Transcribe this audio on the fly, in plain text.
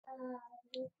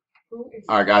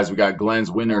All right, guys, we got Glenn's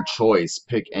winner choice.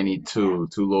 Pick any two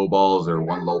low balls or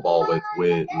one low ball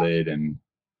with lid, and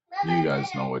you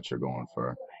guys know what you're going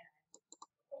for.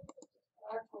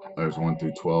 There's 1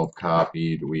 through 12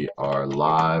 copied. We are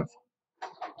live.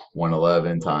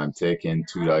 111, time ticking.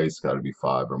 2 dice, got to be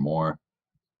 5 or more.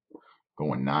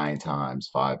 Going 9 times.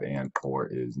 5 and 4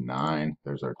 is 9.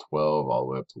 There's our 12 all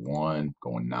the way up to 1.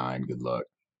 Going 9. Good luck.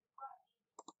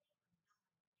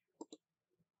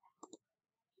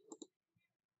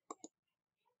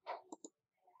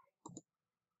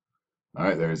 All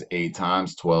right, there's 8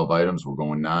 times, 12 items. We're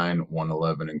going 9,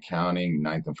 111 and counting.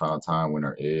 Ninth and final time.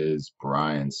 Winner is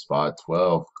Brian. Spot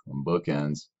 12 on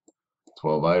bookends.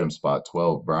 12 items, spot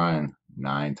 12. Brian,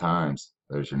 9 times.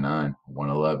 There's your 9,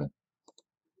 111.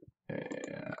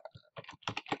 Yeah,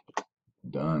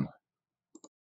 done.